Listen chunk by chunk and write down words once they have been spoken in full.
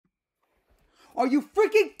Are you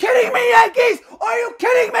freaking kidding me, Yankees? Are you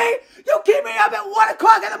kidding me? You keep me up at 1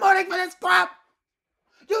 o'clock in the morning for this crap.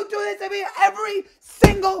 You do this to me every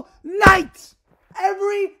single night.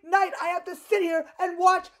 Every night I have to sit here and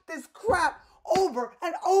watch this crap over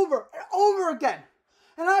and over and over again.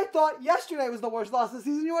 And I thought yesterday was the worst loss of the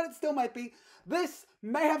season. You know what? It still might be. This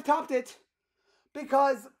may have topped it.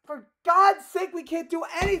 Because, for God's sake, we can't do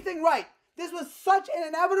anything right. This was such an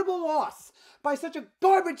inevitable loss by such a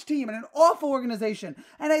garbage team and an awful organization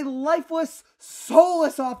and a lifeless,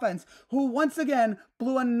 soulless offense who once again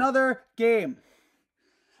blew another game.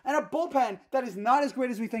 And a bullpen that is not as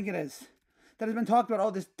great as we think it is. That has been talked about,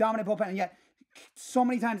 oh, this dominant bullpen, and yet so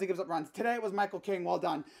many times it gives up runs. Today it was Michael King, well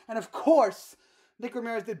done. And of course, Nick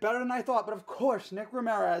Ramirez did better than I thought, but of course, Nick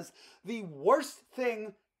Ramirez, the worst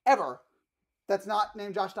thing ever that's not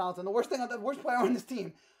named Josh Donaldson, the worst player on this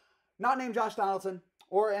team, not named Josh Donaldson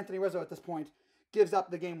or Anthony Rizzo at this point, gives up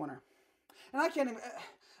the game winner. And I can't even,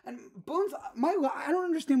 and Boone's, I don't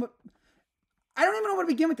understand I don't even know where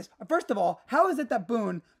to begin with this. First of all, how is it that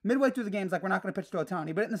Boone, midway through the game, is like, we're not going to pitch to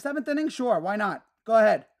Ohtani? But in the 7th inning, sure, why not? Go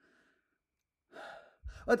ahead.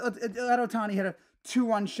 Let Ohtani hit a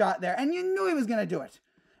 2-run shot there, and you knew he was going to do it.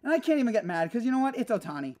 And I can't even get mad, because you know what? It's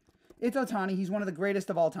Ohtani. It's Ohtani. He's one of the greatest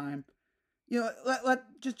of all time. You know,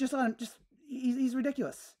 just let him, he's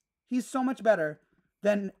ridiculous. He's so much better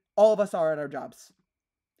than all of us are at our jobs.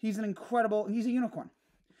 He's a unicorn.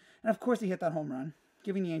 And of course he hit that home run,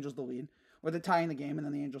 giving the Angels the lead. Or the tie in the game, and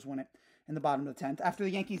then the Angels win it in the bottom of the 10th. After the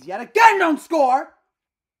Yankees yet again don't score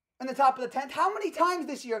in the top of the 10th. How many times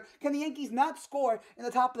this year can the Yankees not score in the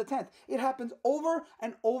top of the 10th? It happens over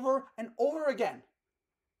and over and over again.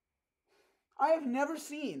 I have never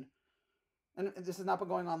seen, and this has not been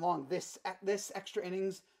going on long, this extra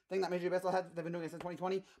innings thing that Major League Baseball had, they've been doing it since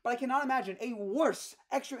 2020, but I cannot imagine a worse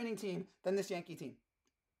extra inning team than this Yankee team.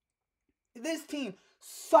 This team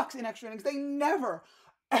sucks in extra innings. They never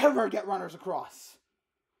ever get runners across.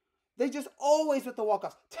 They just always with the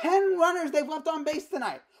walk-offs. 10 runners they've left on base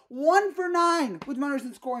tonight. 1 for 9 with runners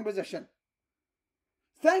in scoring position.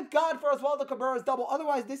 Thank God for Oswaldo Cabrera's double.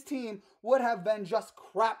 Otherwise, this team would have been just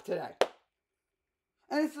crap today.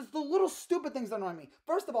 And it's just the little stupid things that annoy me.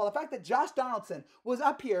 First of all, the fact that Josh Donaldson was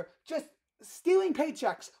up here just stealing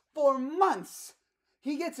paychecks for months.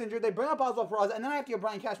 He gets injured, they bring up Oswald Peraza, and then I have to hear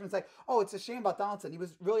Brian Cashman say, oh, it's a shame about Donaldson. He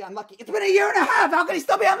was really unlucky. It's been a year and a half. How can he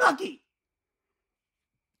still be unlucky?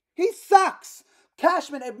 He sucks.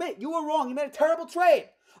 Cashman, admit, you were wrong. You made a terrible trade.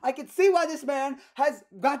 I can see why this man has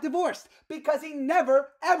got divorced, because he never,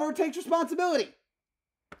 ever takes responsibility.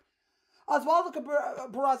 Oswaldo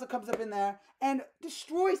Peraza comes up in there and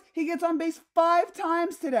destroys. He gets on base 5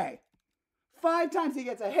 times today. 5 times he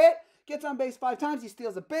gets a hit, gets on base 5 times, he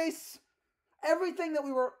steals a base. Everything that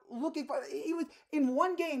we were looking for. He was in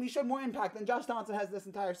one game, he showed more impact than Josh Donaldson has this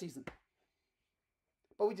entire season.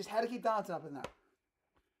 But we just had to keep Donaldson up in there.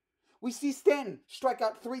 We see Stanton strike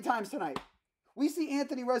out 3 times tonight. We see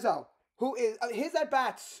Anthony Rizzo, who is, his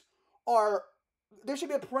at-bats are, there should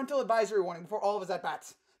be a parental advisory warning before all of his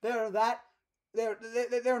at-bats. They're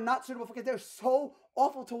not suitable for kids. They're so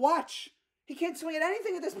awful to watch. He can't swing at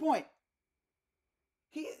anything at this point.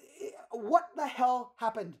 What the hell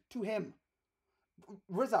happened to him?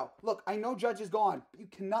 Rizzo, look, I know Judge is gone, but you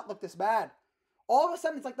cannot look this bad. All of a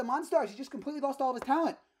sudden, it's like the Monstars. He just completely lost all of his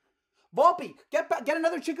talent. Volpe, get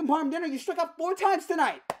another chicken parm dinner. You struck out 4 times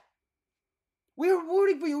tonight. We were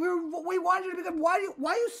rooting for you. We wanted you to be good.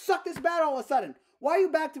 Why you suck this bad all of a sudden? Why are you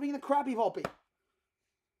back to being the crappy Volpe?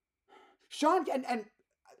 Sean, and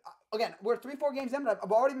again, we're 3-4 games in, but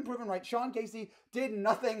I've already been proven right. Sean Casey did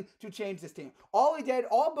nothing to change this team. All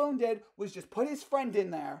Boone did was just put his friend in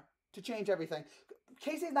there to change everything.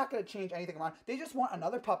 Casey's not going to change anything around. They just want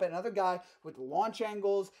another puppet, another guy with launch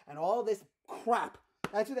angles and all this crap.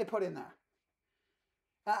 That's who they put in there.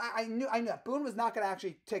 I knew that Boone was not going to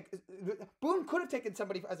actually take. Boone could have taken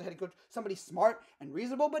somebody as a head coach, somebody smart and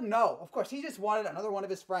reasonable, but no. Of course, he just wanted another one of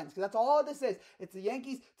his friends, because that's all this is. It's the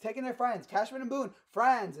Yankees taking their friends, Cashman and Boone,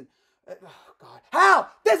 friends, and oh God, Hal,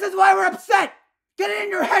 this is why we're upset. Get it in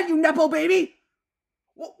your head, you Nepo baby.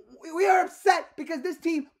 We are upset because this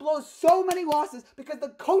team blows so many losses because the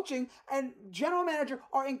coaching and general manager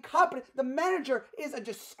are incompetent. The manager is a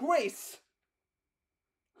disgrace.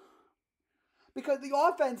 Because the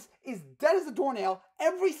offense is dead as a doornail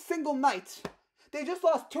every single night. They just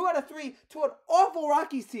lost 2 out of 3 to an awful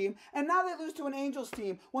Rockies team, and now they lose to an Angels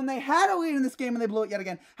team when they had a lead in this game and they blew it yet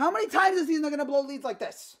again. How many times this season are they going to blow leads like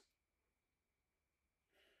this?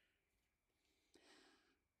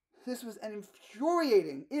 This was an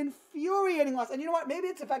infuriating loss. And you know what? Maybe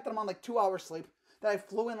it's the fact that I'm on like 2 hours sleep, that I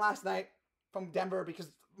flew in last night from Denver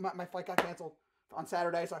because my flight got canceled on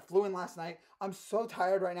Saturday, so I flew in last night. I'm so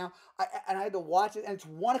tired right now. And I had to watch it, and it's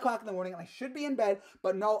 1 o'clock in the morning, and I should be in bed,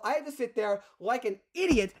 but no, I had to sit there like an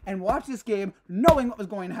idiot and watch this game knowing what was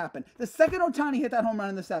going to happen. The second Ohtani hit that home run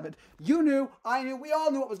in the 7th, you knew, I knew, we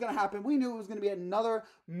all knew what was going to happen. We knew it was going to be another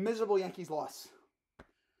miserable Yankees loss.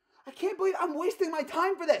 I can't believe I'm wasting my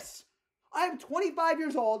time for this. I am 25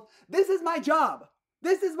 years old. This is my job.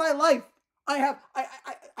 This is my life.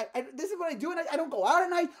 This is what I do, and I don't go out at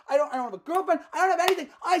night. I don't have a girlfriend. I don't have anything.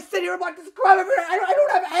 I sit here and watch this crap every night. I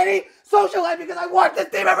don't have any social life because I watch this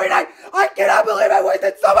team every night. I cannot believe I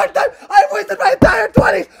wasted so much time. I wasted my entire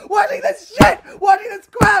 20s watching this shit, watching this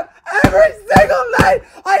crap every single night.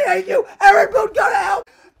 I hate you. Aaron Boone, go to hell.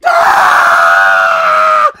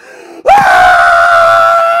 Ah! Ah!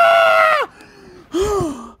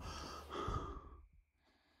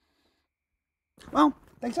 Well,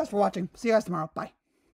 thanks guys for watching. See you guys tomorrow. Bye.